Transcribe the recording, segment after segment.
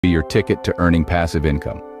be your ticket to earning passive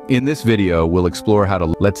income. In this video, we'll explore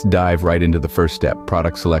let's dive right into the first step,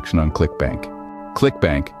 product selection on Clickbank.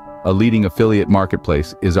 Clickbank, a leading affiliate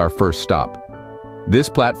marketplace, is our first stop. This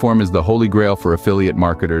platform is the holy grail for affiliate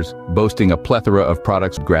marketers, boasting a plethora of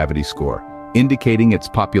products gravity score, indicating its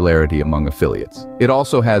popularity among affiliates. It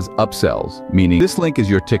also has upsells, meaning this link is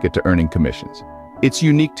your ticket to earning commissions. It's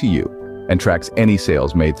unique to you and tracks any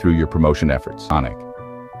sales made through your promotion efforts.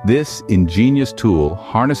 This ingenious tool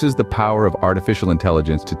harnesses the power of artificial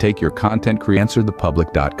intelligence to take your content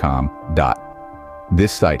answerthepublic.com.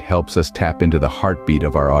 This site helps us tap into the heartbeat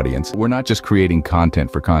of our audience. We're not just creating content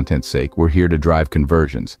for content's sake, we're here to drive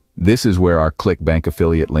conversions. This is where our Clickbank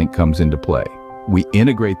affiliate link comes into play. We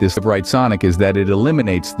integrate this with Writesonic is that it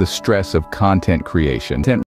eliminates the stress of content creation.